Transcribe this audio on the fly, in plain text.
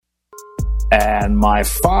And my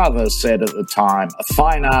father said at the time, a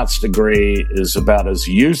fine arts degree is about as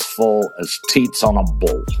useful as teats on a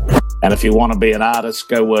bull. And if you want to be an artist,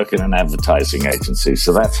 go work in an advertising agency.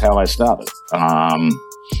 So that's how I started.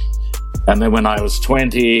 And then when I was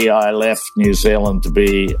 20, I left New Zealand to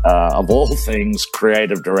be, of all things,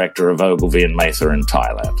 creative director of Ogilvy and Mather in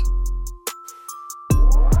Thailand.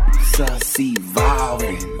 Us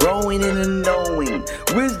evolving, growing and knowing,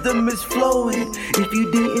 wisdom is flowing. If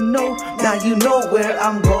you didn't know, now you know where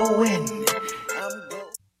I'm going.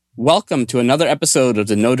 Welcome to another episode of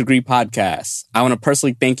the No Degree Podcast. I want to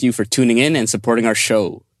personally thank you for tuning in and supporting our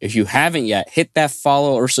show. If you haven't yet, hit that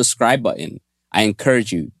follow or subscribe button. I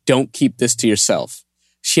encourage you, don't keep this to yourself.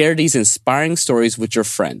 Share these inspiring stories with your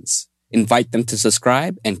friends. Invite them to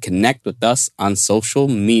subscribe and connect with us on social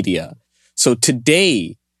media. So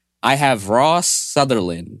today, I have Ross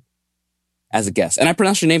Sutherland as a guest. And I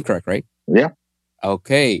pronounced your name correct, right? Yeah.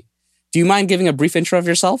 Okay. Do you mind giving a brief intro of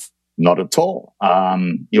yourself? Not at all.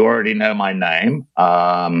 You already know my name.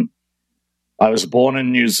 I was born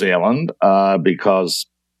in New Zealand because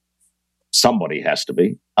somebody has to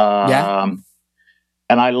be. And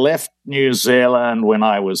I left New Zealand when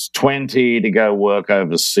I was 20 to go work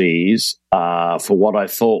overseas for what I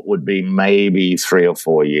thought would be maybe 3 or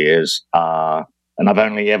 4 years. And I've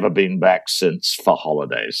only ever been back since for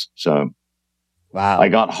holidays. So wow. I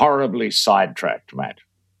got horribly sidetracked, Matt.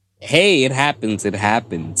 Hey, it happens. It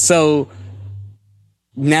happens. So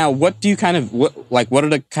now what are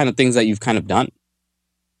the kind of things that you've kind of done?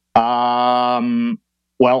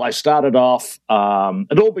 Well, I started off,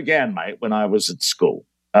 it all began, mate, when I was at school.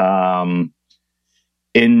 In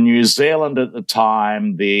New Zealand at the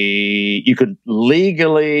time, you could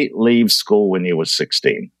legally leave school when you were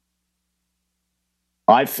 16.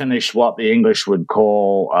 I finished what the English would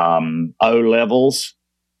call O-levels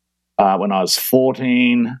when I was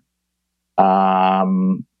 14.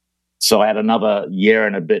 So I had another year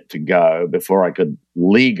and a bit to go before I could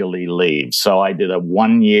legally leave. So I did a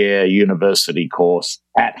 1-year university course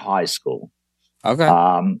at high school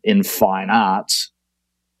in fine arts,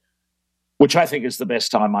 which I think is the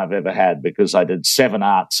best time I've ever had because I did 7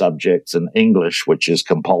 art subjects and English, which is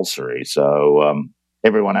compulsory. So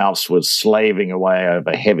everyone else was slaving away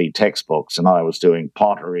over heavy textbooks, and I was doing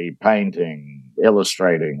pottery, painting,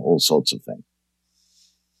 illustrating, all sorts of things.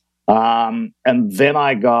 And then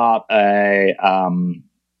I got a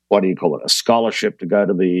scholarship to go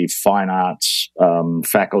to the fine arts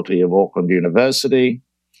faculty of Auckland University.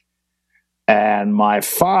 And my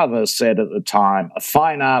father said at the time, a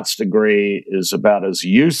fine arts degree is about as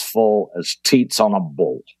useful as teats on a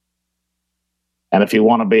bull. And if you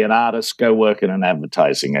want to be an artist, go work in an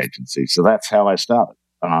advertising agency. So that's how I started.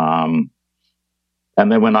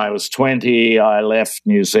 And then when I was 20, I left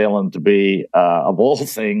New Zealand to be, of all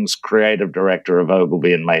things, creative director of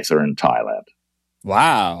Ogilvy and Mather in Thailand.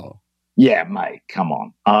 Wow. Yeah, mate, come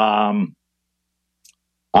on.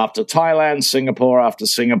 After Thailand, Singapore, after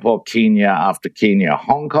Singapore, Kenya, after Kenya,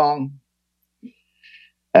 Hong Kong.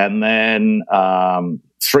 And then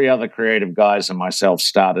 3 other creative guys and myself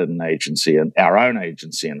started our own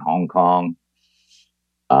agency in Hong Kong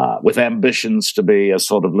with ambitions to be a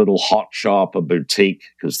sort of little hot shop, a boutique,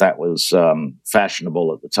 because that was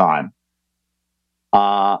fashionable at the time.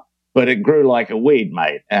 But it grew like a weed,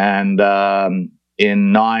 mate. And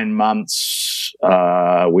in 9 months,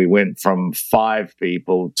 we went from 5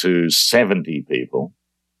 people to 70 people.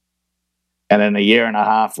 And in a year and a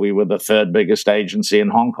half, we were the 3rd biggest agency in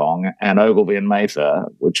Hong Kong, and Ogilvy and Mather,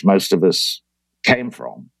 which most of us came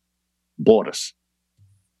from, bought us.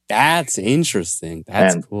 That's interesting.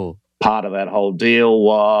 That's cool. Part of that whole deal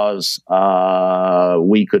was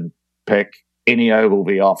we could pick any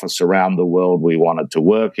Ogilvy office around the world we wanted to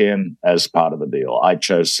work in as part of the deal. I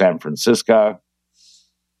chose San Francisco.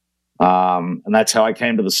 And that's how I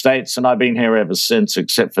came to the States, and I've been here ever since,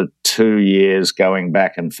 except for 2 years going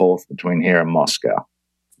back and forth between here and Moscow.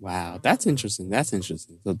 Wow, that's interesting.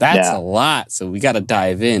 So that's a lot. So we got to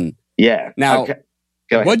dive in. Yeah. Now,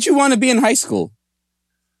 what'd you want to be in high school?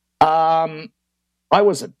 I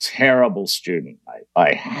was a terrible student.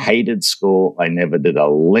 I hated school. I never did a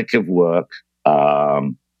lick of work.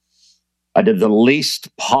 I did the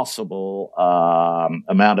least possible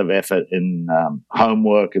amount of effort in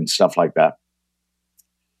homework and stuff like that.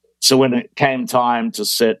 So when it came time to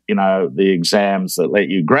sit, the exams that let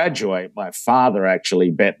you graduate, my father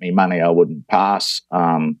actually bet me money I wouldn't pass.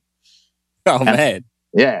 Man.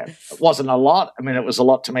 Yeah, it wasn't a lot. I mean, it was a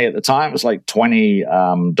lot to me at the time. It was like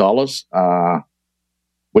 $20,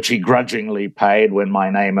 which he grudgingly paid when my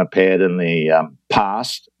name appeared in the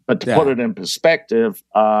past. But to put it in perspective,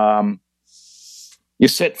 You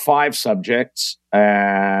set 5 subjects,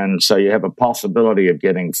 and so you have a possibility of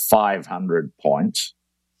getting 500 points.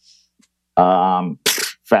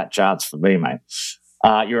 Fat charts for me, mate.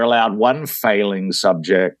 You're allowed 1 failing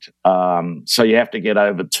subject, so you have to get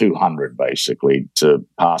over 200 basically to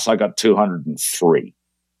pass. I got 203.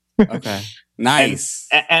 Okay, nice.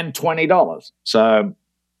 And $20. So,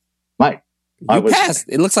 mate, you passed.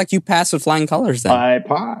 It looks like you passed with flying colors. Then I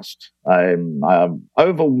passed. I'm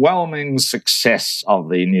overwhelming success of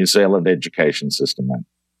the New Zealand education system, man.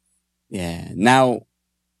 Yeah. Now,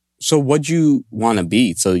 so what'd you want to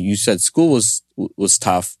be? So you said school was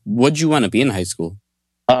tough. What'd you want to be in high school?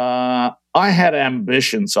 I had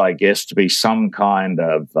ambitions, I guess, to be some kind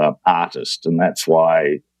of artist, and that's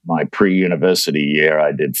why my pre-university year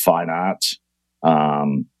I did fine arts.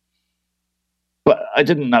 But I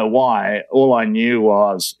didn't know why. All I knew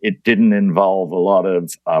was it didn't involve a lot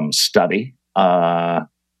of study, and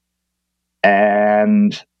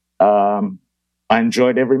I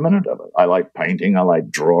enjoyed every minute of it. I liked painting, I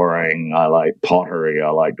liked drawing, I liked pottery, I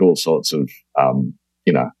liked all sorts of,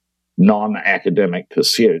 non-academic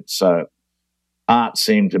pursuits. So art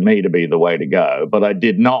seemed to me to be the way to go, but I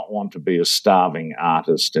did not want to be a starving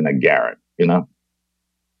artist in a garret,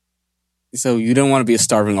 So you don't want to be a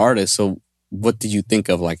starving artist. So what did you think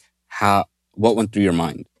of? Like, what went through your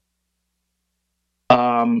mind?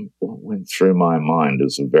 What went through my mind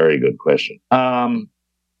is a very good question.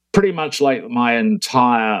 Pretty much like my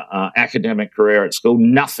entire academic career at school,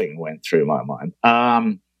 nothing went through my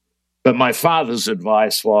mind. But my father's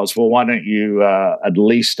advice was, well, why don't you, at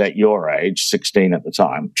least at your age, 16 at the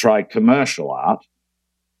time, try commercial art?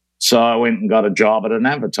 So I went and got a job at an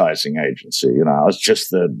advertising agency. I was just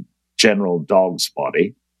the general dog's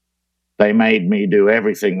body. They made me do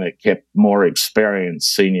everything that kept more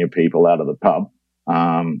experienced senior people out of the pub.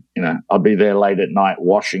 I'd be there late at night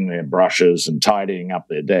washing their brushes and tidying up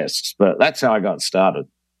their desks. But that's how I got started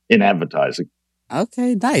in advertising.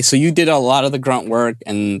 Okay, nice. So you did a lot of the grunt work.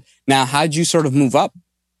 And now how'd you sort of move up?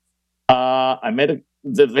 I met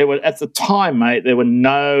there were, at the time, mate, there were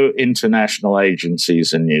no international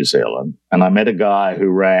agencies in New Zealand. And I met a guy who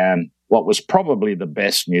ran what was probably the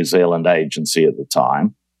best New Zealand agency at the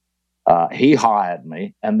time. He hired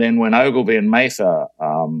me. And then when Ogilvy and Mather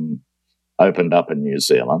opened up in New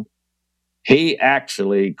Zealand, he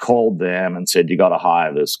actually called them and said, you got to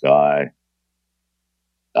hire this guy.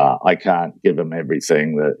 I can't give him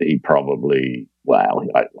everything that he probably,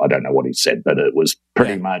 I don't know what he said, but it was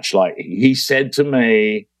pretty much like he said to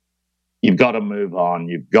me, you've got to move on.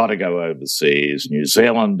 You've got to go overseas. New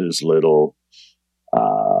Zealand is little.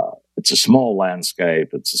 It's a small landscape.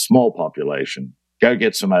 It's a small population. Go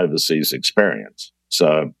get some overseas experience.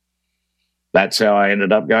 So that's how I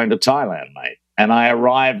ended up going to Thailand, mate. And I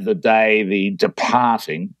arrived the day the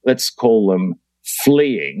departing, let's call them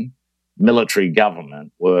fleeing, military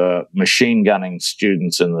government were machine gunning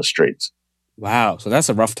students in the streets. Wow. So that's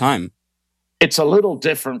a rough time. It's a little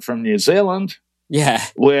different from New Zealand. Yeah.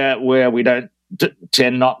 Where we don't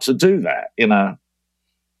tend not to do that,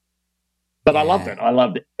 But I loved it. I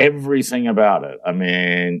loved everything about it. I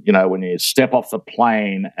mean, when you step off the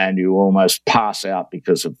plane and you almost pass out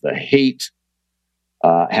because of the heat,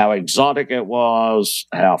 how exotic it was,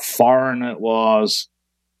 how foreign it was.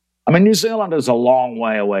 I mean, New Zealand is a long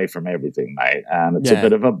way away from everything, mate, and it's a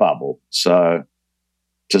bit of a bubble. So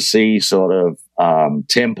to see sort of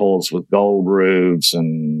temples with gold roofs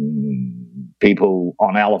and people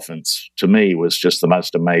on elephants, to me, was just the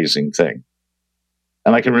most amazing thing.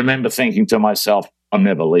 And I can remember thinking to myself, I'm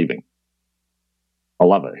never leaving. I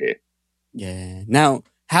love it here. Yeah. Now,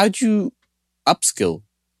 how'd you upskill?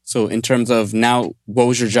 So in terms of now, what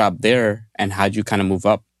was your job there and how'd you kind of move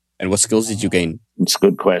up? And what skills did you gain? It's a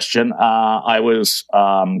good question. I was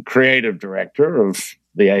creative director of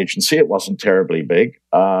the agency. It wasn't terribly big.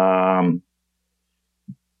 I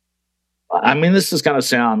mean, this is going to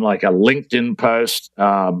sound like a LinkedIn post,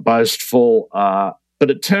 boastful, but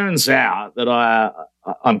it turns out that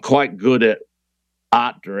I'm quite good at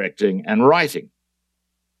art directing and writing.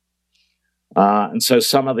 And so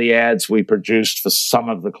some of the ads we produced for some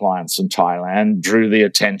of the clients in Thailand drew the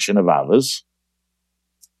attention of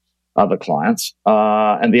other clients,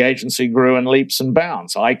 and the agency grew in leaps and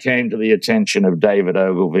bounds. I came to the attention of David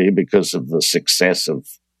Ogilvy because of the success of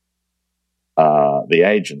the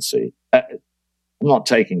agency. I'm not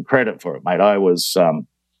taking credit for it, mate. I was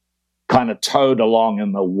kind of towed along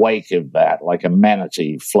in the wake of that, like a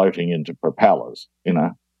manatee floating into propellers,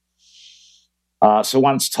 So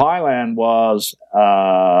once Thailand was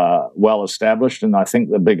well established, and I think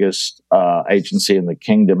the biggest agency in the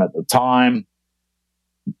kingdom at the time,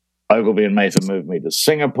 Ogilvy and Mather moved me to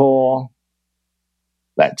Singapore.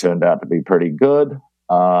 That turned out to be pretty good.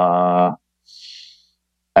 And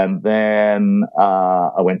then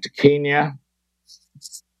I went to Kenya.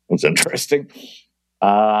 It was interesting.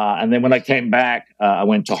 And then when I came back, I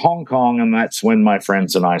went to Hong Kong, and that's when my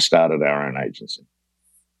friends and I started our own agency.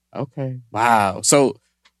 Okay. Wow. So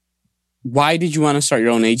why did you want to start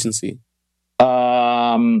your own agency?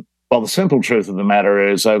 Well, the simple truth of the matter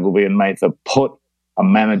is Ogilvy and Mather put a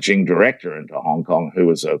managing director into Hong Kong who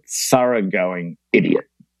was a thoroughgoing idiot.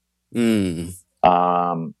 He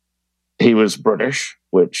was British,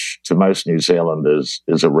 which to most New Zealanders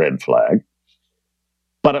is a red flag.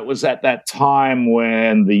 But it was at that time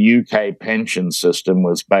when the UK pension system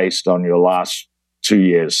was based on your last 2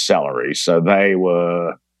 years' salary. So they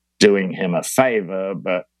were doing him a favor,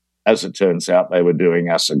 but as it turns out, they were doing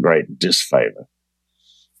us a great disfavor.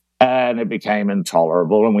 And it became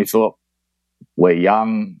intolerable. And we thought, we're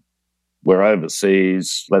young, we're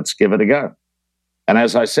overseas, let's give it a go. And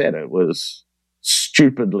as I said, it was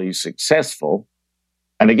stupidly successful.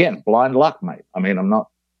 And again, blind luck, mate. I mean, I'm not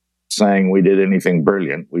saying we did anything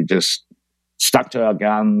brilliant. We just stuck to our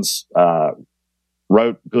guns,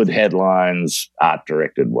 wrote good headlines, art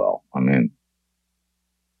directed well. I mean,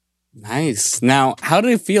 nice. Now, how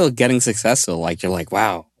did it feel getting successful? Like, you're like,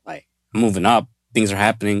 wow, like, I'm moving up, things are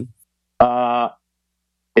happening.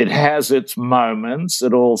 It has its moments.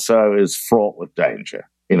 It also is fraught with danger.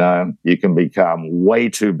 You know, you can become way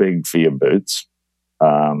too big for your boots,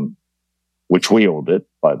 which we all did,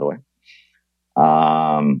 by the way.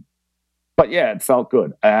 But yeah, it felt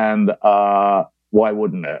good. And why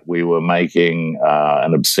wouldn't it? We were making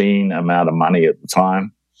an obscene amount of money at the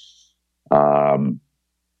time.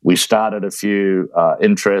 We started a few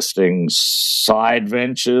interesting side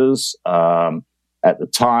ventures. At the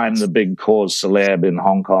time, the big cause celeb in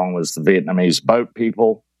Hong Kong was the Vietnamese boat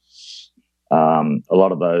people. A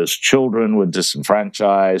lot of those children were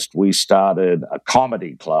disenfranchised. We started a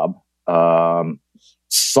comedy club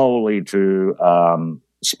solely to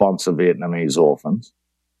sponsor Vietnamese orphans.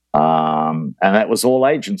 And that was all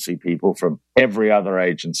agency people from every other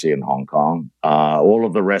agency in Hong Kong. All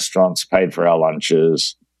of the restaurants paid for our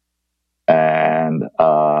lunches and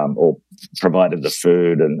or provided the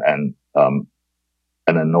food and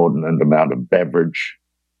an inordinate amount of beverage.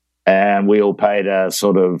 And we all paid a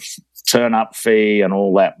sort of turn-up fee, and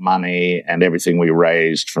all that money and everything we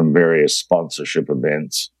raised from various sponsorship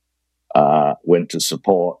events went to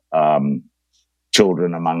support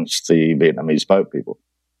children amongst the Vietnamese boat people.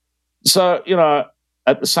 So, you know,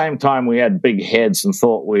 at the same time we had big heads and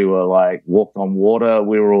thought we were like walked on water,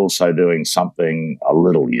 we were also doing something a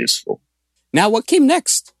little useful. Now, what came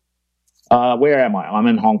next? Where am I? I'm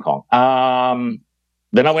in Hong Kong.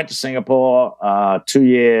 Then I went to Singapore 2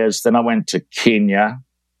 years. Then I went to Kenya,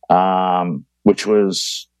 which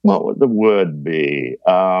was, what would the word be?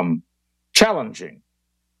 Challenging,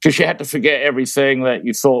 because you had to forget everything that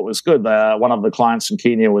you thought was good. One of the clients in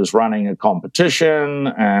Kenya was running a competition,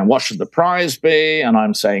 and what should the prize be? And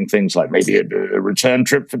I'm saying things like maybe a return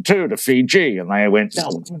trip for two to Fiji. And they went,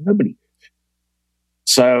 no, nobody.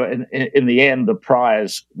 So in the end, the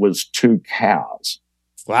prize was 2 cows.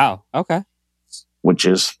 Wow. Okay. Which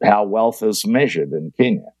is how wealth is measured in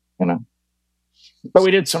Kenya, you know. But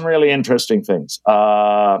we did some really interesting things.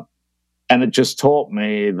 And it just taught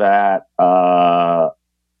me that,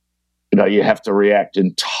 you know, you have to react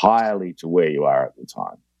entirely to where you are at the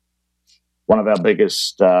time. One of our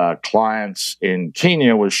biggest clients in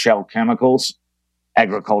Kenya was Shell Chemicals,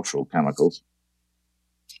 agricultural chemicals.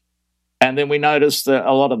 And then we noticed that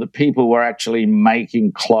a lot of the people were actually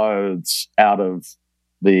making clothes out of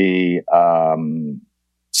the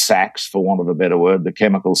sacks, for want of a better word, the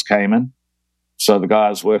chemicals came in. So the guy I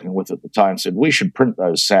was working with at the time said, we should print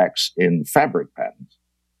those sacks in fabric patterns.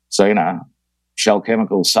 So, you know, Shell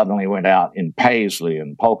Chemicals suddenly went out in paisley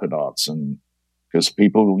and polka dots, and because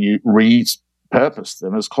people repurposed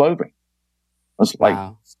them as clothing. It's like,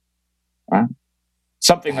 wow. Right?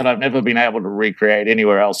 Something that I've never been able to recreate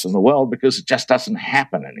anywhere else in the world, because it just doesn't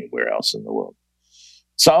happen anywhere else in the world.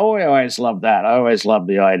 So I always loved that. I always loved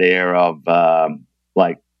the idea of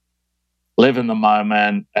like live in the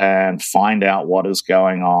moment and find out what is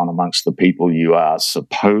going on amongst the people you are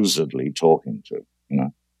supposedly talking to, you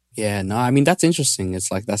know? Yeah, no, I mean, that's interesting.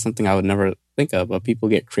 It's like, that's something I would never think of, but people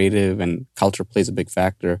get creative and culture plays a big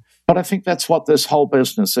factor. But I think that's what this whole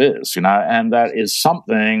business is, you know, and that is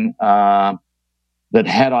something that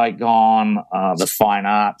had I gone the fine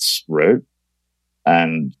arts route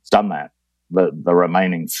and done that, the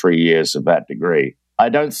remaining 3 years of that degree, I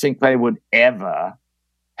don't think they would ever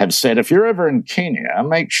have said, if you're ever in Kenya,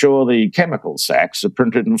 make sure the chemical sacks are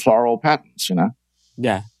printed in floral patterns, you know?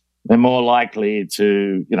 Yeah. They're more likely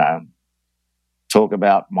to, talk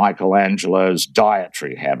about Michelangelo's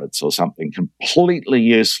dietary habits or something completely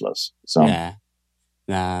useless. So,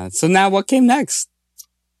 So now what came next?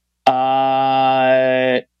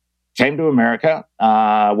 Came to America,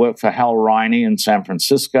 worked for Hal Riney in San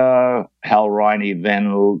Francisco. Hal Riney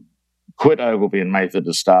then quit Ogilvy and Mather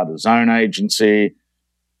to start his own agency.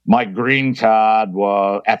 My green card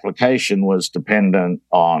application was dependent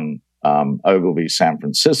on Ogilvy San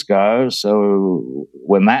Francisco. So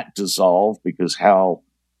when that dissolved, because Hal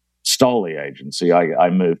stole the agency, I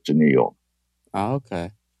moved to New York. Oh, okay.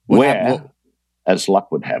 As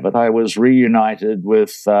luck would have it, I was reunited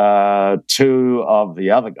with two of the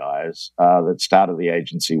other guys that started the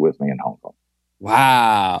agency with me in Hong Kong.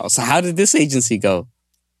 Wow. So how did this agency go?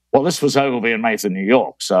 Well, this was Ogilvy and Mather, New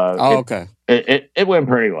York. So okay. It went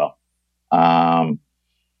pretty well.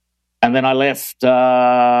 And then I left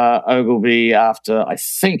Ogilvy after, I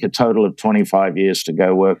think, a total of 25 years to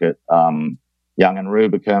go work at Young and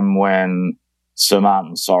Rubicam when Sir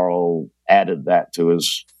Martin Sorrell added that to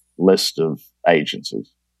his list of agencies.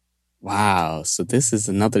 Wow. So this is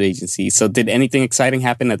another agency. So did anything exciting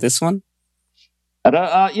happen at this one?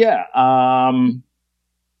 Yeah. I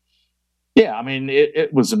mean,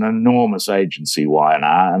 it was an enormous agency,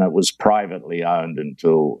 Y&R, and it was privately owned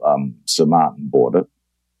until Sir Martin bought it.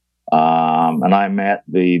 And I met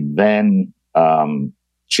the then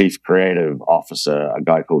chief creative officer, a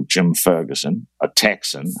guy called Jim Ferguson, a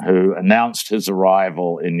Texan, who announced his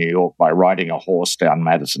arrival in New York by riding a horse down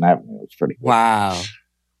Madison Avenue. It was pretty cool. Wow.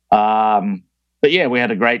 But yeah, we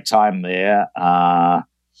had a great time there. And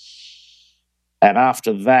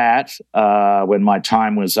after that, when my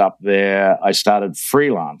time was up there, I started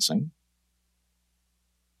freelancing.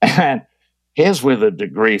 And here's where the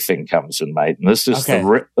degree thing comes in, mate. And this is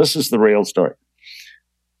this is the real story.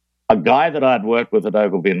 A guy that I'd worked with at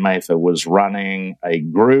Ogilvy and Mather was running a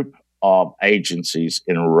group of agencies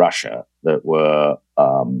in Russia that were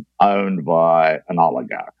owned by an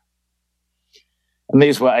oligarch. And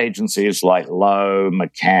these were agencies like Lowe,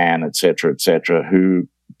 McCann, et cetera, who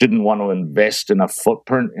didn't want to invest in a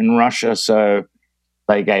footprint in Russia, so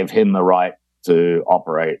they gave him the right to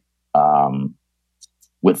operate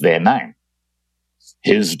with their name.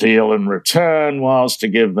 His deal in return was to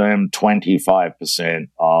give them 25%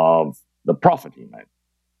 of the profit he made.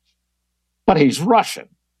 But he's Russian,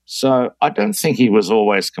 so I don't think he was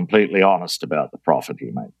always completely honest about the profit he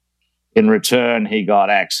made. In return, he got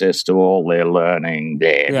access to all their learning.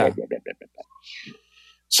 Blah, blah, blah, blah, blah, blah.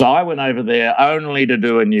 So I went over there only to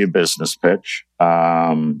do a new business pitch,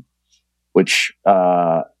 which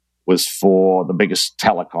was for the biggest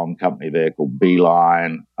telecom company there called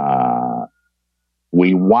Beeline.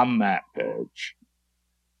 We won that pitch,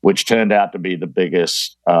 which turned out to be the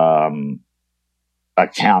biggest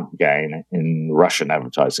account gain in Russian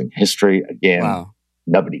advertising history. Again, wow.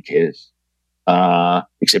 Nobody cares,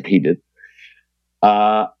 except he did.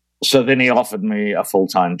 So then he offered me a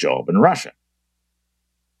full-time job in Russia.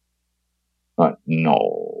 Like,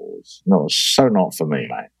 no, so not for me,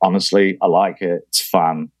 mate. Honestly, I like it. It's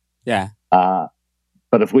fun. Yeah.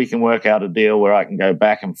 But if we can work out a deal where I can go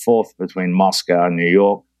back and forth between Moscow and New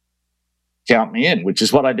York, count me in, which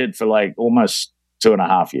is what I did for like almost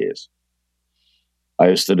 2.5 years. I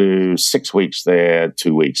used to do 6 weeks there,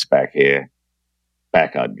 2 weeks back here.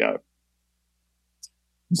 Back I'd go.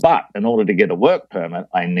 But in order to get a work permit,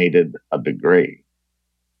 I needed a degree.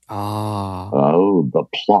 Oh, the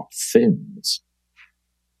plot thins.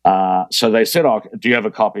 So they said, do you have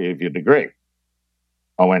a copy of your degree?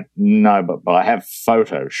 I went, no, but I have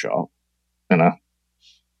Photoshop, And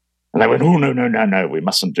they went, oh, no, we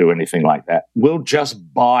mustn't do anything like that. We'll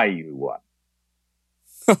just buy you one.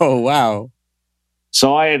 Oh, wow.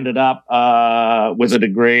 So I ended up with a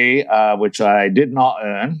degree, which I did not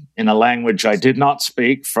earn, in a language I did not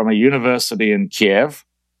speak, from a university in Kiev,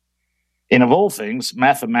 in, of all things,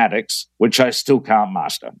 mathematics, which I still can't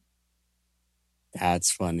master.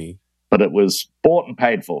 That's funny. But it was bought and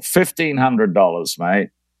paid for. $1,500, mate.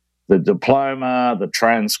 The diploma, the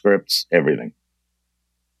transcripts, everything.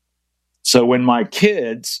 So when my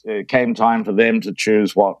kids, it came time for them to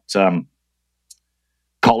choose what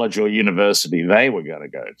college or university they were going to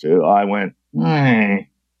go to, I went,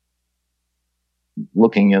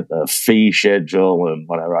 looking at the fee schedule and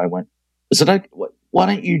whatever, I went, is it okay? Why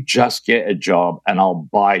don't you just get a job and I'll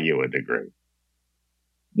buy you a degree?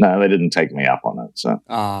 No, they didn't take me up on it. So,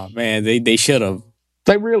 oh man, they should have.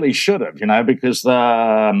 They really should have, because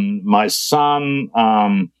my son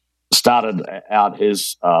started out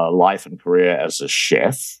his life and career as a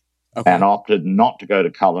chef, and opted not to go to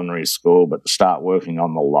culinary school, but to start working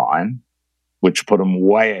on the line. which put them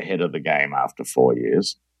way ahead of the game after 4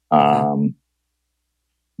 years.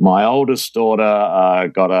 My oldest daughter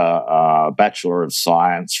got a Bachelor of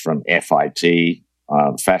Science from FIT,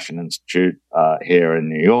 Fashion Institute here in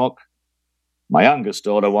New York. My youngest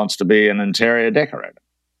daughter wants to be an interior decorator.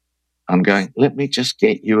 I'm going, let me just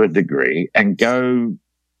get you a degree and go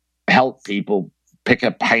help people pick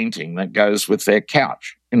a painting that goes with their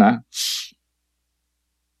couch, you know.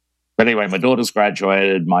 But anyway, my daughter's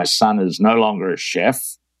graduated. My son is no longer a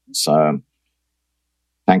chef. So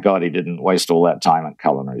thank God he didn't waste all that time at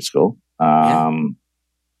culinary school.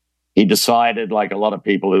 He decided, like a lot of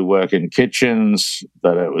people who work in kitchens,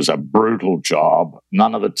 that it was a brutal job.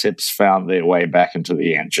 None of the tips found their way back into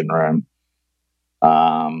the engine room.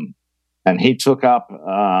 And he took a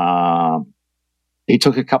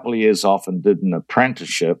couple of years off and did an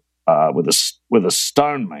apprenticeship with a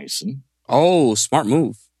stonemason. Oh, smart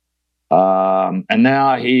move. And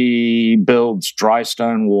now he builds dry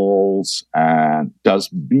stone walls and does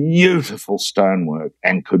beautiful stonework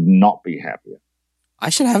and could not be happier. I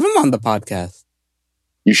should have him on the podcast.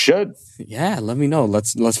 You should. Yeah, let me know.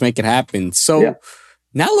 Let's make it happen. So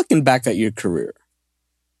now looking back at your career,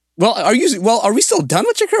 are we still done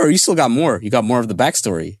with your career, or you still got more? You got more of the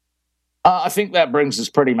backstory? I think that brings us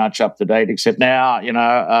pretty much up to date, except now, you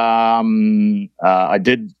know, I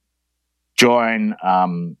did join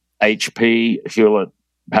HP, Hewlett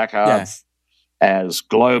Packard, as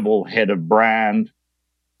global head of brand.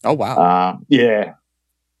 Oh, wow. Yeah.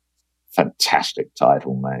 Fantastic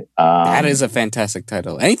title, mate. That is a fantastic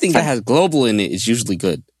title. Anything that has global in it is usually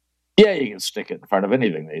good. Yeah, you can stick it in front of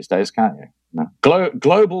anything these days, can't you? No.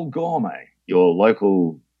 Global Gourmet, your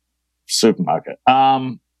local supermarket.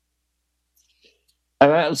 That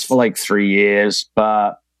was for like 3 years,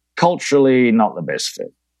 but culturally not the best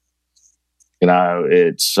fit. You know,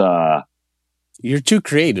 it's... You're too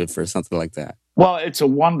creative for something like that. Well, it's a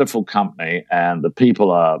wonderful company, and the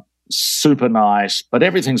people are super nice, but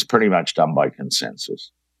everything's pretty much done by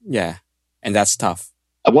consensus. Yeah, and that's tough.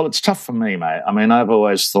 Well, it's tough for me, mate. I mean, I've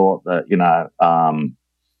always thought that, you know,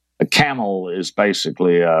 a camel is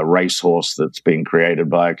basically a racehorse that's been created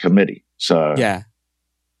by a committee. So yeah.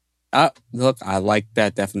 Look, I like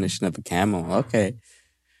that definition of a camel. Okay.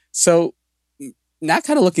 So now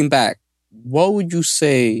kind of looking back, what would you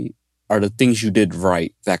say are the things you did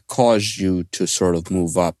right that caused you to sort of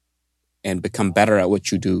move up and become better at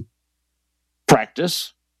what you do?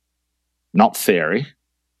 Practice, not theory,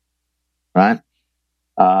 right?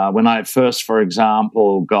 When I first, for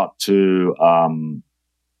example, got to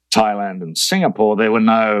Thailand and Singapore, there were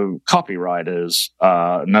no copywriters,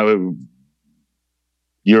 no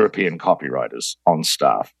European copywriters on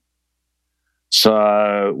staff.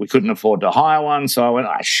 So we couldn't afford to hire one. So I went,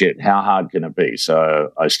 shit, how hard can it be?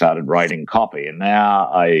 So I started writing copy, and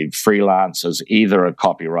now I freelance as either a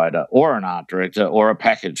copywriter or an art director or a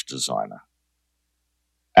package designer.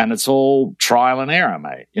 And it's all trial and error,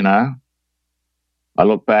 mate, you know? I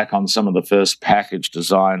look back on some of the first package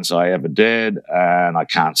designs I ever did, and I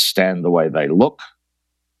can't stand the way they look,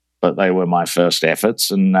 but they were my first efforts,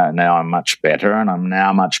 and now I'm much better, and I'm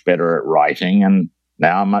now much better at writing, and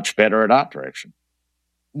now I'm much better at art direction.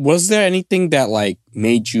 Was there anything that like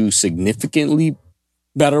made you significantly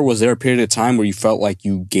better? Was there a period of time where you felt like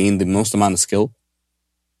you gained the most amount of skill?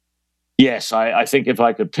 Yes, I think if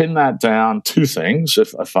I could pin that down, two things,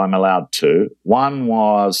 if I'm allowed to. One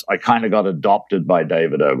was I kind of got adopted by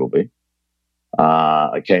David Ogilvy.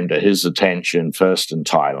 I came to his attention first in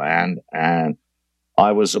Thailand, and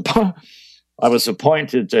I was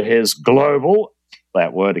appointed to his global,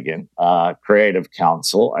 that word again, creative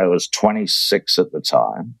council. I was 26 at the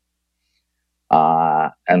time.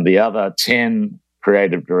 And the other 10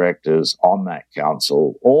 creative directors on that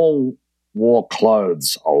council all wore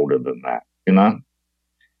clothes older than that, you know?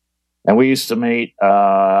 And we used to meet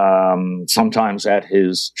sometimes at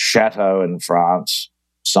his chateau in France,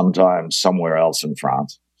 sometimes somewhere else in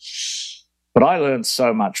France. But I learned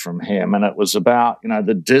so much from him, and it was about, you know,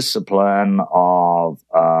 the discipline of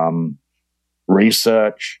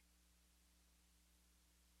research,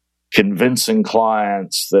 convincing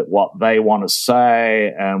clients that what they want to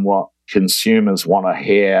say and what consumers want to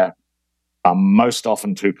hear are most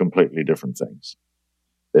often two completely different things.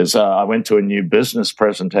 I went to a new business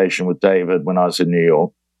presentation with David when I was in New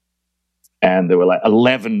York, and there were like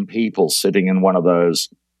 11 people sitting in one of those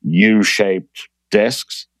U-shaped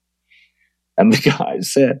desks. And the guy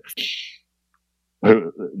said,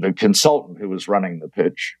 the consultant who was running the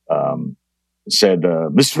pitch said,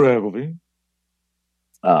 Mr. Ogilvy,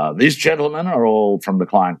 these gentlemen are all from the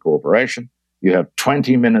client corporation. You have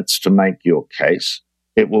 20 minutes to make your case.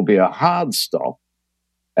 It will be a hard stop,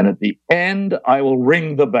 And at the end, I will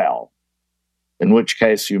ring the bell, in which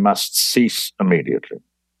case you must cease immediately.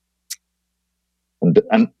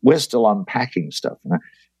 And we're still unpacking stuff. You know?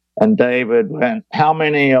 And David went, how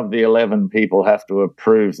many of the 11 people have to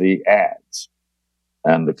approve the ads?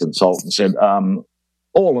 And the consultant said,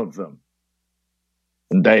 all of them.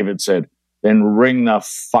 And David said, then ring the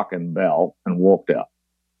fucking bell, and walked out.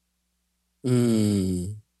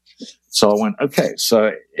 So I went, okay,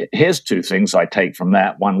 so here's two things I take from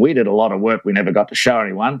that. One, we did a lot of work we never got to show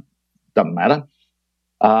anyone. Doesn't matter.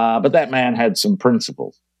 But that man had some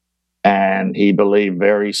principles, and he believed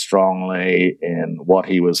very strongly in what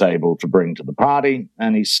he was able to bring to the party,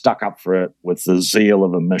 and he stuck up for it with the zeal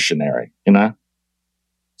of a missionary, you know?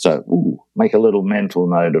 So make a little mental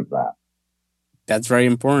note of that. That's very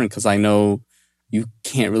important, because I know you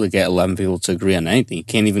can't really get 11 people to agree on anything. You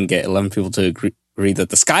can't even get 11 people to agree that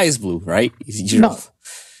the sky is blue, right? No.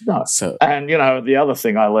 So, and, you know, the other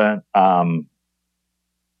thing I learned,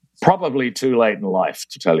 probably too late in life,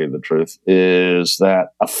 to tell you the truth, is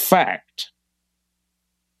that a fact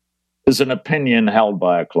is an opinion held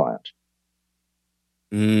by a client.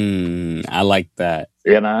 I like that.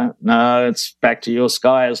 You know, no, it's back to your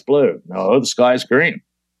sky is blue. No, the sky's green.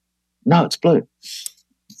 No, it's blue.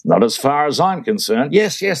 Not as far as I'm concerned.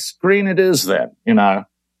 Yes, green it is then, you know.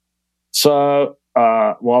 So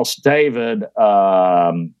whilst David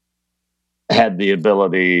had the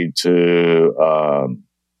ability to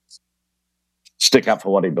stick up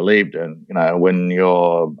for what he believed in, you know, when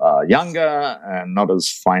you're younger and not as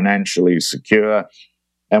financially secure,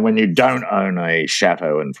 and when you don't own a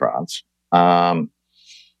chateau in France,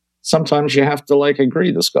 sometimes you have to, like,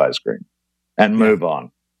 agree the sky's green and move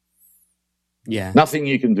on. Yeah. Nothing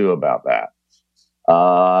you can do about that.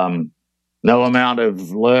 No amount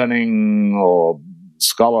of learning or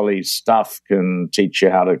scholarly stuff can teach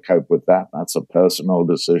you how to cope with that. That's a personal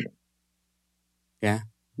decision. Yeah.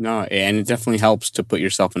 No, and it definitely helps to put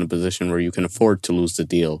yourself in a position where you can afford to lose the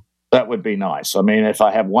deal. That would be nice. I mean, if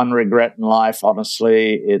I have one regret in life,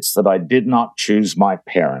 honestly, it's that I did not choose my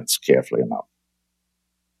parents carefully enough.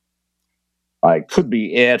 I could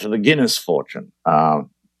be heir to the Guinness fortune, but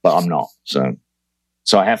I'm not. So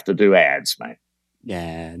I have to do ads, mate.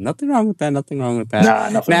 Yeah, nothing wrong with that. Nothing wrong with that. Nah,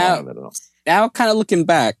 nothing wrong with it at all. Now, kind of looking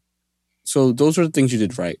back, so those are the things you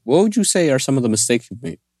did right. What would you say are some of the mistakes you've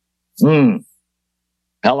made?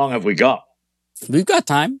 How long have we got? We've got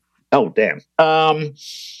time. Oh, damn.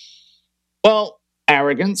 Well,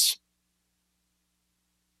 arrogance.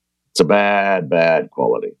 It's a bad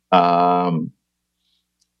quality. An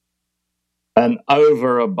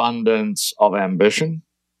overabundance of ambition.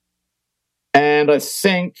 And I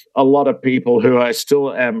think a lot of people who I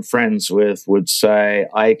still am friends with would say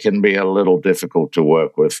I can be a little difficult to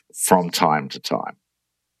work with from time to time.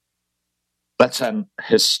 That's an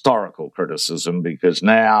historical criticism, because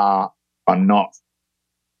now I'm not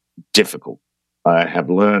difficult. I have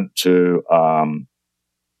learned to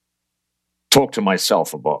talk to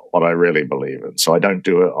myself about what I really believe in. So I don't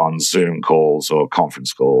do it on Zoom calls or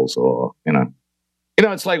conference calls or, you know,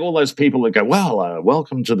 it's like all those people that go, well,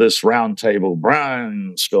 welcome to this roundtable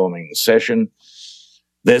brainstorming session.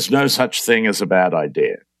 There's no such thing as a bad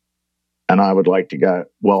idea. And I would like to go,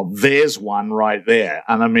 well, there's one right there.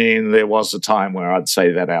 And I mean, there was a time where I'd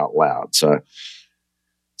say that out loud. So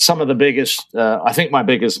some of the biggest, I think my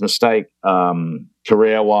biggest mistake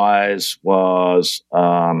career-wise was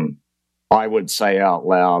I would say out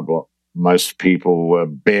loud what most people were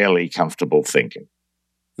barely comfortable thinking.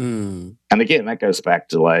 And again, that goes back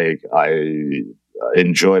to, like, I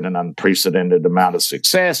enjoyed an unprecedented amount of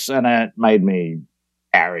success, and it made me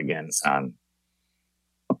arrogant and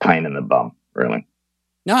a pain in the bum, really.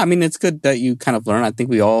 No, I mean, it's good that you kind of learn. I think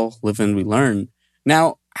we all live and we learn.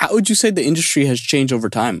 Now, how would you say the industry has changed over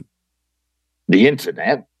time? The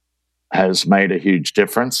internet has made a huge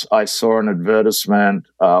difference. I saw an advertisement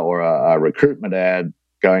or a recruitment ad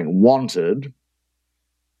going, wanted.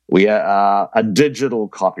 We are a digital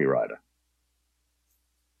copywriter.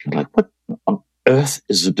 I'm like, what on earth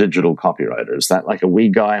is a digital copywriter? Is that like a wee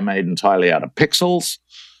guy made entirely out of pixels?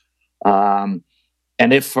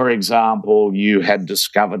 And if, for example, you had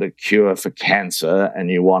discovered a cure for cancer and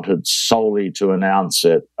you wanted solely to announce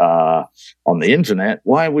it on the internet,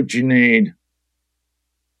 why would you need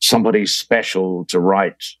somebody special to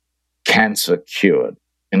write cancer cured,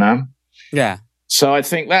 you know? Yeah. So I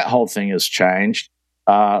think that whole thing has changed.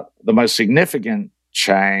 The most significant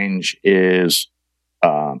change is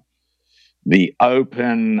the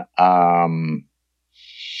open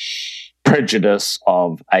prejudice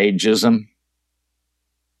of ageism.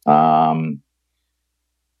 I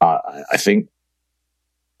think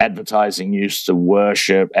advertising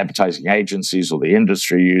agencies or the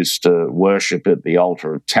industry used to worship at the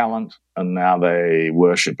altar of talent, and now they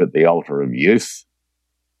worship at the altar of youth,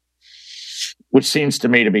 which seems to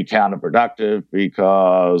me to be counterproductive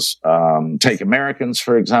because take Americans,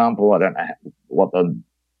 for example. I don't know what the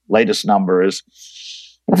latest number is.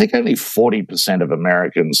 I think only 40% of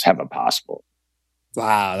Americans have a passport.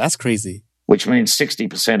 Wow, that's crazy. Which means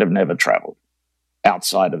 60% have never traveled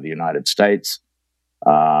outside of the United States.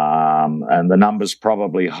 And the number's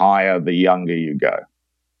probably higher the younger you go.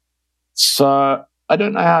 So I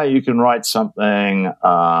don't know how you can write something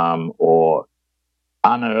or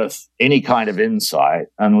unearth any kind of insight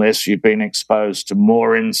unless you've been exposed to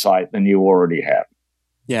more insight than you already have.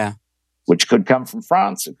 Yeah. Which could come from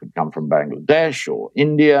France, it could come from Bangladesh or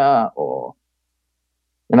India or,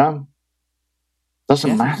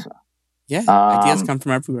 doesn't matter. Yeah, ideas come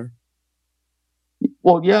from everywhere.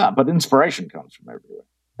 Well, yeah, but inspiration comes from everywhere,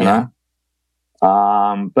 you know?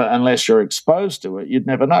 But unless you're exposed to it, you'd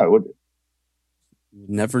never know, would you? You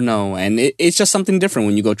never know. And it's just something different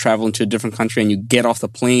when you go travel into a different country and you get off the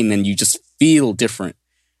plane and you just feel different,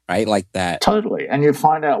 right? Like that. Totally. And you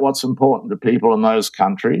find out what's important to people in those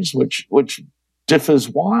countries, which differs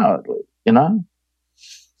wildly,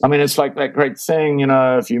 I mean, it's like that great thing,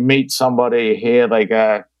 if you meet somebody here, they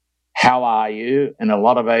go, "How are you?" In a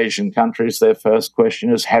lot of Asian countries, their first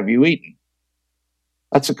question is, "Have you eaten?"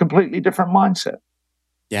 That's a completely different mindset.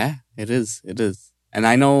 Yeah, it is. It is. And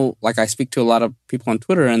I know, like, I speak to a lot of people on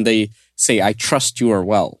Twitter and they say, "I trust you are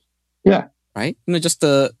well." Yeah. Right? That's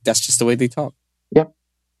just the way they talk. Yep.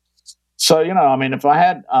 So, I mean, if I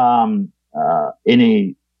had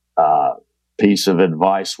any piece of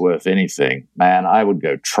advice worth anything, man, I would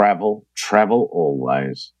go travel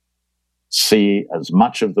always. See as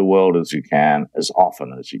much of the world as you can, as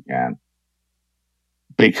often as you can,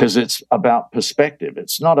 because it's about perspective.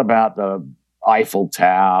 It's not about the Eiffel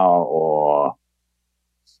Tower or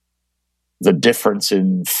the difference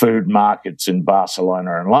in food markets in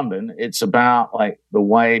Barcelona and London. It's about like the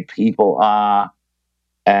way people are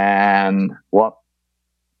and what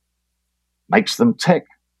makes them tick,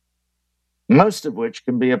 most of which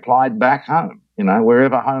can be applied back home,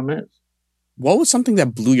 wherever home is. What was something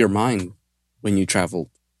that blew your mind when you traveled?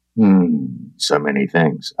 So many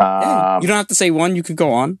things. You don't have to say one. You could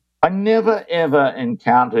go on. I never, ever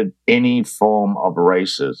encountered any form of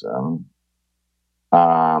racism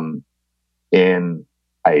in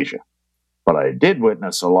Asia. But I did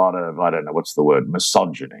witness a lot of, I don't know, what's the word,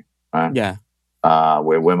 misogyny. Right? Yeah.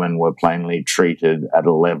 Where women were plainly treated at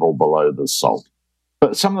a level below the salt.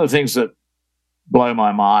 But some of the things that blow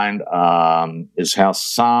my mind is how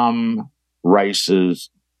some races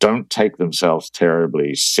don't take themselves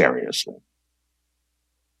terribly seriously.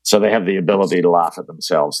 So they have the ability to laugh at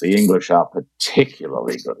themselves. The English are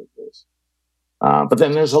particularly good at this. But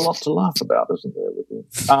then there's a lot to laugh about, isn't there? With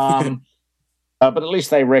them? But at least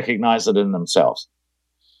they recognize it in themselves.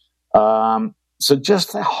 So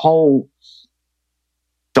just the whole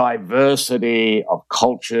diversity of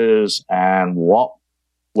cultures and what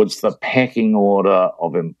was the pecking order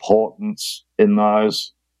of importance in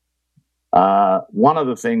those. One of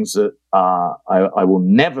the things that I will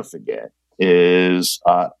never forget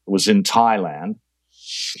was in Thailand.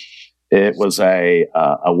 It was a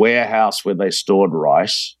warehouse where they stored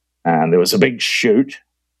rice, and there was a big chute,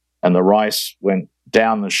 and the rice went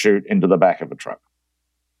down the chute into the back of a truck.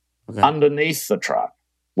 Okay. Underneath the truck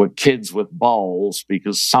were kids with bowls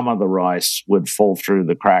because some of the rice would fall through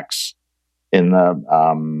the cracks in the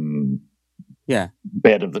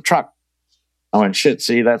bed of the truck. I went, shit,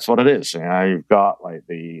 see, that's what it is. You've got like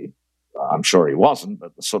I'm sure he wasn't,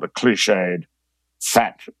 but the sort of cliched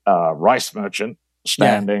fat rice merchant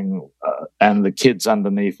standing and the kids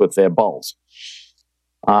underneath with their bowls.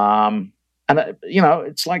 And,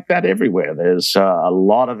 it's like that everywhere. There's a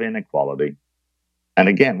lot of inequality. And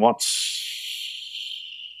again,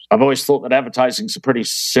 I've always thought that advertising is a pretty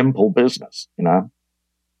simple business, The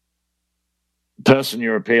person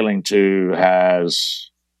you're appealing to has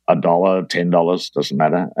 $1, $10, doesn't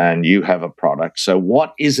matter, and you have a product. So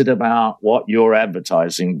what is it about what you're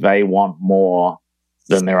advertising they want more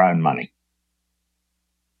than their own money?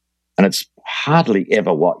 And it's hardly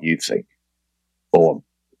ever what you think, or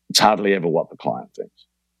it's hardly ever what the client thinks.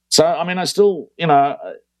 So, I mean, I still, I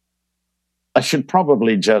should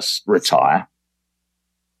probably just retire,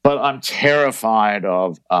 but I'm terrified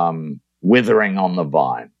of withering on the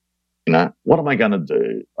vine. What am I going to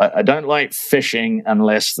do? I don't like fishing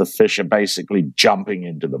unless the fish are basically jumping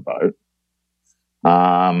into the boat.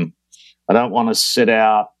 I don't want to sit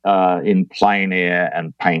out in plain air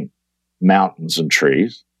and paint mountains and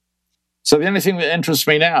trees. So the only thing that interests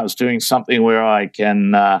me now is doing something where I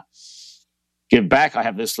can give back. I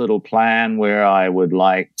have this little plan where I would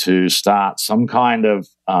like to start some kind of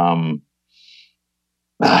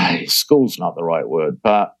school's not the right word,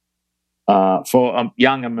 but for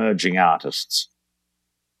young emerging artists,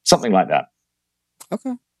 something like that.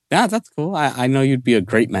 Okay. Yeah, that's cool. I know you'd be a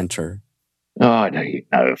great mentor. Oh, I don't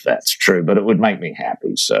know if that's true, but it would make me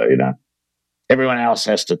happy. So, everyone else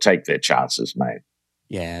has to take their chances, mate.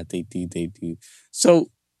 Yeah, they do.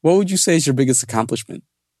 So what would you say is your biggest accomplishment?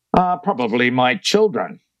 Probably my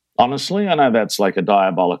children. Honestly, I know that's like a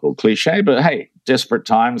diabolical cliche, but hey, desperate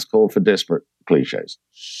times call for desperate cliches.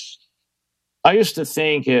 I used to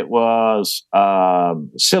think it was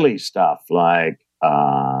silly stuff like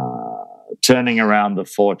turning around the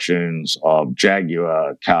fortunes of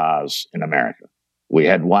Jaguar cars in America. We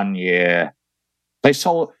had 1 year,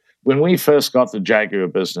 when we first got the Jaguar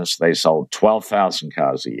business, they sold 12,000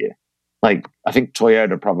 cars a year. Like, I think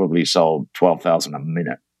Toyota probably sold 12,000 a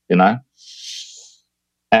minute,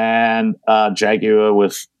 And Jaguar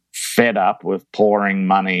was fed up with pouring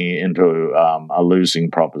money into a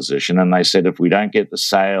losing proposition. And they said, if we don't get the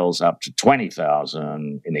sales up to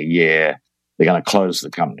 20,000 in a year, they're going to close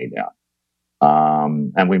the company down.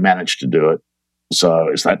 And we managed to do it.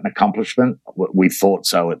 So is that an accomplishment? We thought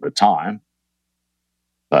so at the time.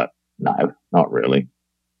 But no, not really.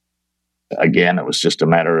 Again, it was just a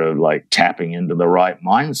matter of like tapping into the right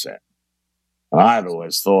mindset. And I had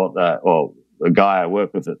always thought that, the guy I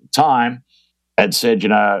worked with at the time had said,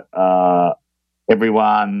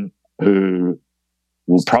 everyone who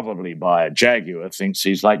will probably buy a Jaguar thinks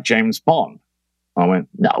he's like James Bond. I went,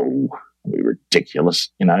 no, that'd be ridiculous.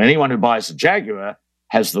 Anyone who buys a Jaguar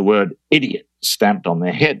has the word idiot stamped on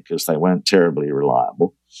their head because they weren't terribly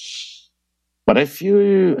reliable. But if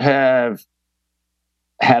you have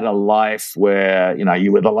had a life where,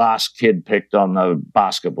 you were the last kid picked on the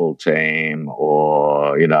basketball team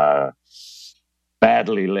or,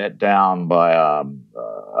 badly let down by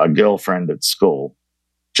a girlfriend at school,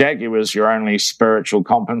 Jaguar is your only spiritual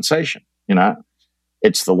compensation.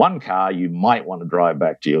 It's the one car you might want to drive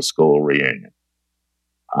back to your school reunion.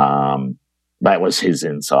 That was his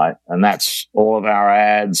insight. And that's all of our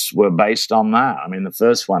ads were based on that. I mean, the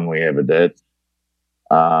first one we ever did,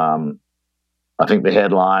 I think the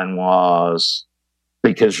headline was,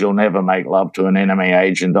 because you'll never make love to an enemy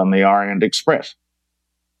agent on the Orient Express.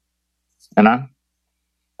 And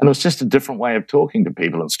it was just a different way of talking to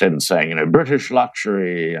people instead of saying, British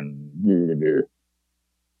luxury and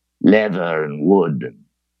leather and wood.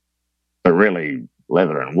 But really,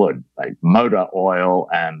 leather and wood, like motor oil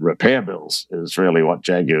and repair bills is really what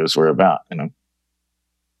Jaguars were about,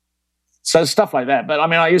 So stuff like that. But I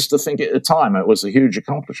mean, I used to think at the time it was a huge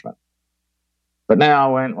accomplishment. But now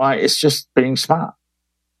I went, well, it's just being smart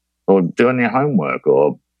or doing your homework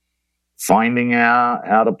or finding out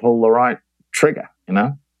how to pull the right trigger,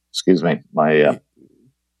 Excuse me, my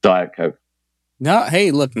Diet Coke. No,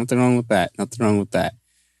 hey, look, nothing wrong with that. Nothing wrong with that.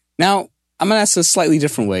 Now, I'm going to ask a slightly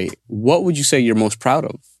different way. What would you say you're most proud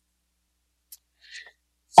of?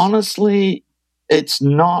 Honestly, it's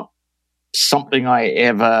not something I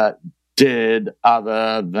ever did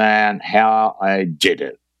other than how I did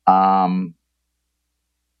it. I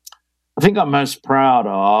think I'm most proud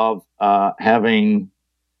of having,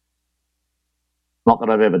 not that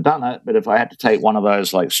I've ever done it, but if I had to take one of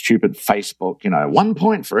those like stupid Facebook, 1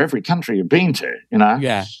 point for every country you've been to,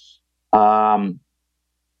 Yeah.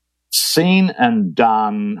 Seen and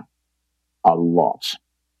done a lot.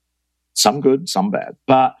 Some good, some bad.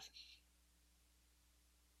 But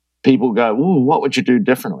people go, ooh, what would you do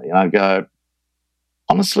differently? And I go,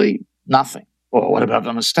 honestly, nothing. Or what about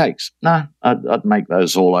the mistakes? No, I'd make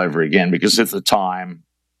those all over again because at the time,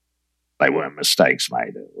 they weren't mistakes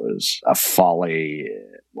made. It was a folly.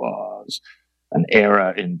 It was an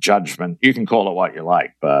error in judgment. You can call it what you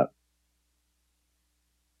like, but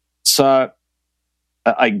so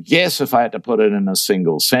I guess if I had to put it in a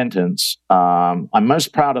single sentence, I'm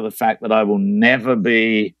most proud of the fact that I will never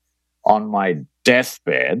be on my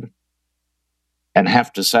deathbed and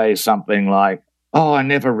have to say something like, oh, I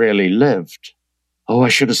never really lived. Oh, I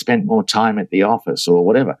should have spent more time at the office or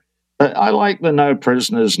whatever. But I like the no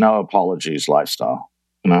prisoners, no apologies lifestyle.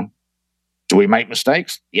 Do we make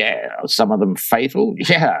mistakes? Yeah. Are some of them fatal?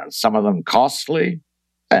 Yeah. Some of them costly?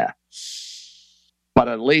 Yeah. But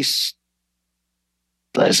at least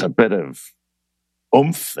there's a bit of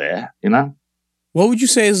oomph there, What would you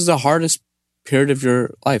say is the hardest period of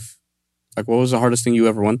your life? Like, what was the hardest thing you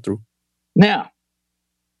ever went through? Now.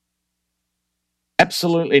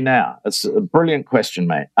 Absolutely now. It's a brilliant question,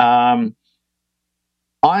 mate.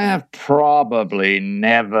 I have probably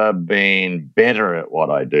never been better at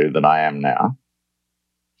what I do than I am now,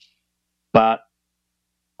 but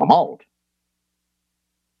I'm old.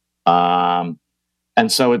 And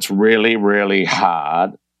so it's really, really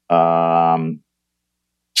hard to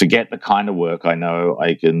get the kind of work I know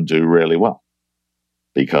I can do really well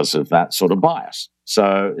because of that sort of bias.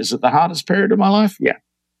 So is it the hardest period of my life? Yeah.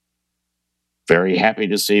 Very happy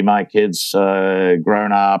to see my kids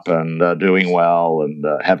grown up and doing well and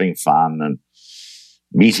having fun and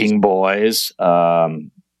meeting boys for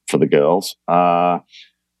the girls and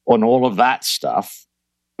all of that stuff.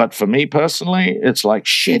 But for me personally, it's like,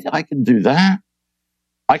 shit, I can do that.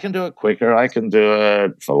 I can do it quicker. I can do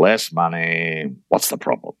it for less money. What's the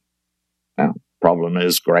problem? Well, problem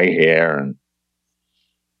is gray hair, and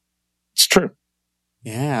it's true.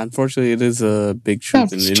 Yeah, unfortunately, it is a big truth in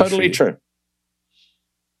the It's industry. totally true.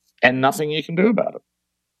 And nothing you can do about it.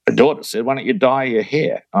 My daughter said, why don't you dye your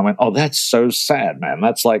hair? I went, oh, that's so sad, man.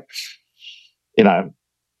 That's like,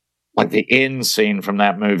 like the end scene from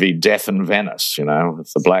that movie, Death in Venice,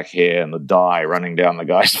 with the black hair and the dye running down the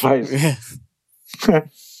guy's face.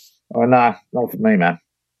 Oh, nah, not for me, man.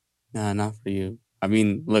 Nah, not for you. I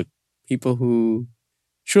mean, look, people who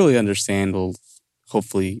truly understand will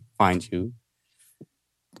hopefully find you.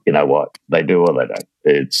 You know what? They do or they don't.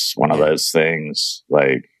 It's one of those things,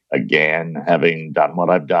 like, again, having done what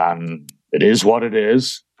I've done, it is what it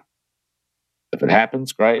is. If it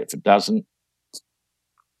happens, great. If it doesn't,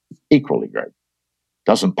 equally great.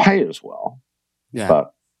 Doesn't pay as well,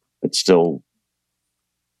 but it's still,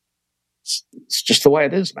 it's just the way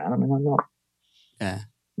it is, man. I mean, I'm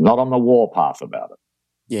not on the war path about it.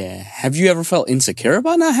 Yeah. Have you ever felt insecure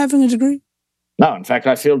about not having a degree? No, in fact,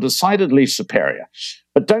 I feel decidedly superior.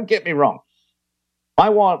 But don't get me wrong.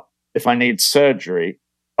 If I need surgery,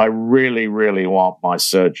 I really, really want my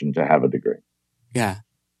surgeon to have a degree. Yeah.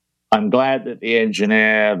 I'm glad that the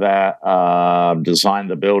engineer that designed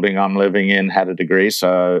the building I'm living in had a degree,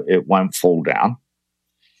 so it won't fall down.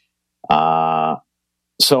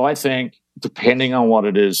 So I think, depending on what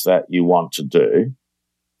it is that you want to do,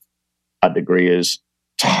 a degree is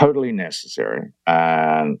totally necessary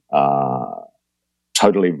and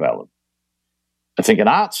totally valid. I think an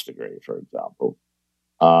arts degree, for example,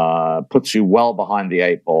 puts you well behind the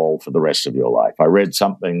 8 ball for the rest of your life. I read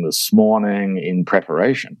something this morning in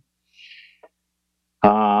preparation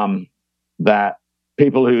that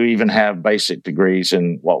people who even have basic degrees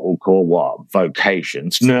in what we'll call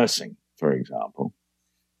vocations, nursing, for example,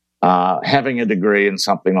 having a degree in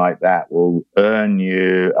something like that will earn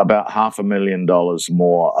you about $500,000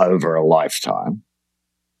 more over a lifetime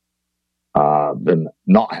than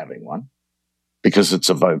not having one, because it's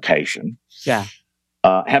a vocation. Yeah.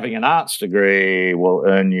 Having an arts degree will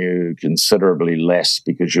earn you considerably less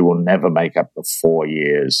because you will never make up the 4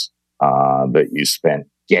 years that you spent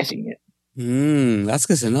getting it. That's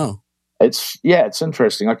good to know. It's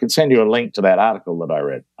interesting. I could send you a link to that article that I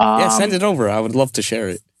read. Send it over. I would love to share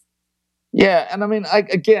it. Yeah, and I mean,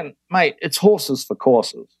 again, mate, it's horses for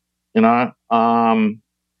courses,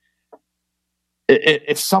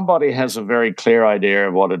 If somebody has a very clear idea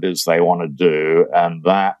of what it is they want to do, and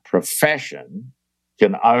that profession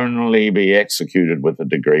can only be executed with a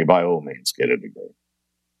degree, by all means, get a degree.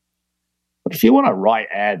 But if you want to write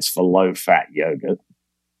ads for low-fat yogurt,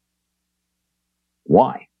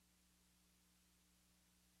 why?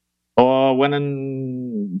 Or when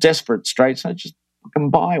in desperate straits, I just can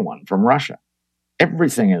buy one from Russia.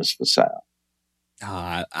 Everything is for sale.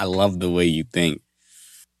 I love the way you think.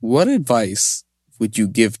 What advice would you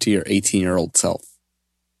give to your 18-year-old self?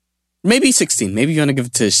 Maybe 16. Maybe you want to give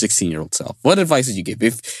it to a 16-year-old self. What advice would you give?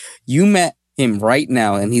 If you met him right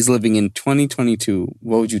now and he's living in 2022,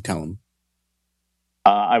 what would you tell him?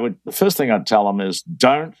 The first thing I'd tell him is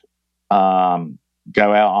don't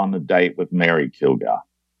go out on a date with Mary Kilgar.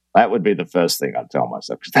 That would be the first thing I'd tell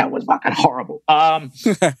myself, because that was fucking horrible. I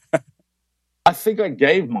think I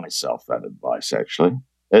gave myself that advice, actually.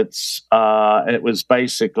 It was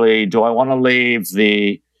basically, do I want to leave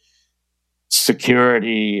the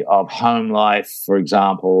security of home life, for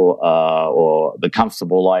example, or the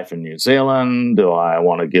comfortable life in New Zealand? Do I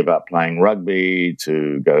want to give up playing rugby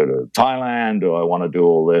to go to Thailand? Do I want to do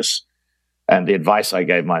all this? And the advice I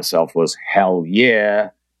gave myself was, hell yeah.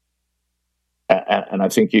 And I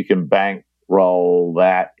think you can bankroll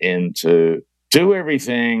that into do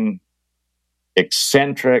everything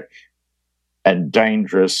eccentric and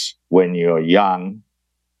dangerous when you're young,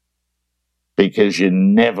 because you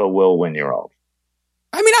never will when you're old.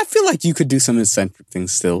 I mean, I feel like you could do some eccentric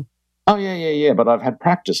things still. Oh, yeah. But I've had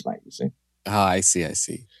practice, mate, you see. Ah, I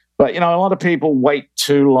see. But, a lot of people wait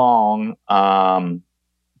too long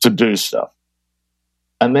to do stuff.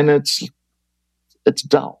 And then it's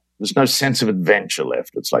dull. There's no sense of adventure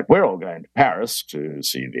left. It's like, we're all going to Paris to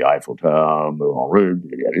see the Eiffel Tower, Moulin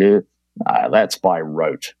Rouge. That's by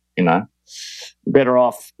rote, you know. You're better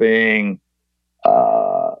off being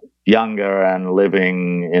younger and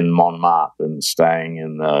living in Montmartre and staying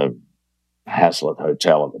in the Hazlitt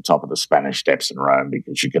Hotel at the top of the Spanish Steps in Rome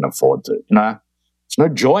because you can afford to. You know, there's no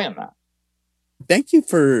joy in that. Thank you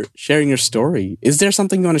for sharing your story. Is there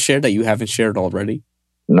something you want to share that you haven't shared already?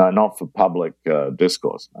 No, not for public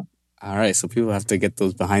discourse. No. All right, so people have to get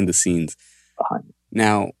those behind the scenes.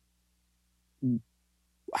 Now,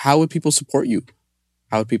 how would people support you?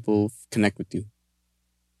 How would people connect with you?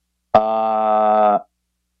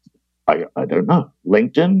 I don't know.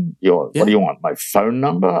 LinkedIn? What do you want? My phone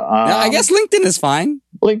number? I guess LinkedIn is fine.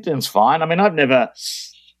 LinkedIn's fine. I mean,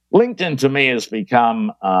 LinkedIn to me has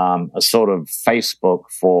become a sort of Facebook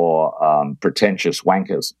for pretentious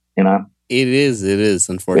wankers, you know? It is,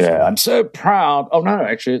 unfortunately. Yeah, I'm so proud. Oh, no,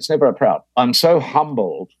 actually, it's never proud. I'm so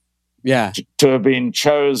humbled to have been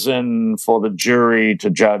chosen for the jury to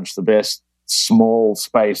judge the best small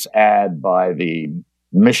space ad by the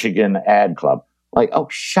Michigan Ad Club. Like, oh,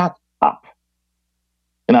 shut up.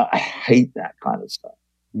 You know, I hate that kind of stuff.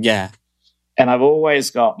 Yeah. And I've always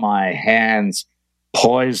got my hands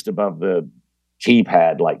poised above the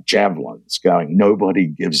keypad like javelins going, nobody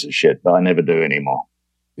gives a shit, but I never do anymore.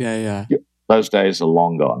 Yeah. Those days are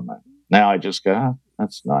long gone, man. Now I just go, oh,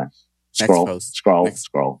 that's nice. Scroll.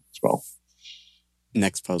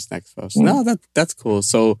 Next post. No, that's cool.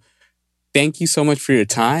 So thank you so much for your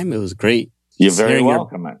time. It was great. You're very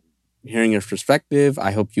welcome, man. Hearing your perspective. I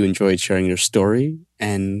hope you enjoyed sharing your story,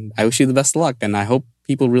 and I wish you the best of luck. And I hope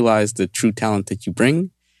people realize the true talent that you bring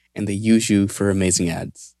and they use you for amazing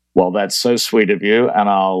ads. Well, that's so sweet of you, and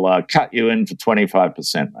I'll cut you in for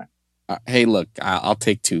 25%, man. Hey, look, I'll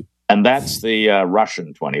take 2. And that's the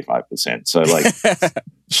Russian 25%. So, like,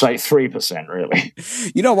 say 3%, really.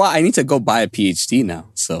 You know what? I need to go buy a PhD now.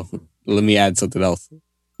 So let me add something else.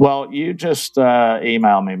 Well, you just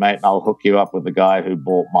email me, mate, and I'll hook you up with the guy who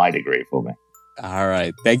bought my degree for me. All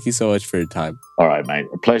right. Thank you so much for your time. All right, mate.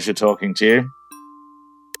 A pleasure talking to you.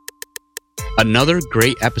 Another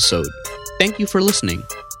great episode. Thank you for listening.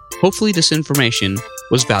 Hopefully this information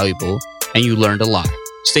was valuable and you learned a lot.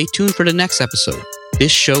 Stay tuned for the next episode.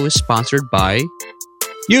 This show is sponsored by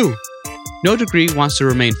you. No Degree wants to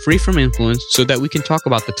remain free from influence so that we can talk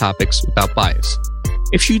about the topics without bias.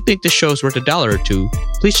 If you think the show is worth $1 or $2,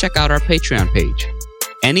 please check out our Patreon page.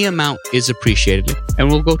 Any amount is appreciated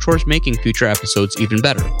and will go towards making future episodes even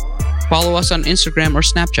better. Follow us on Instagram or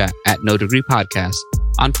Snapchat at No Degree Podcast,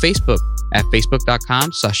 on Facebook at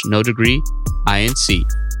facebook.com/NoDegreeINC.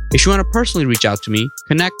 If you want to personally reach out to me,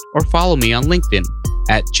 connect or follow me on LinkedIn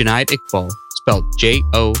at Junaid Iqbal, spelled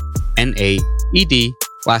Jonaed,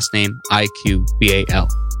 last name Iqbal.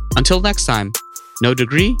 Until next time, no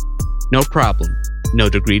degree, no problem.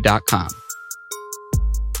 NoDegree.com.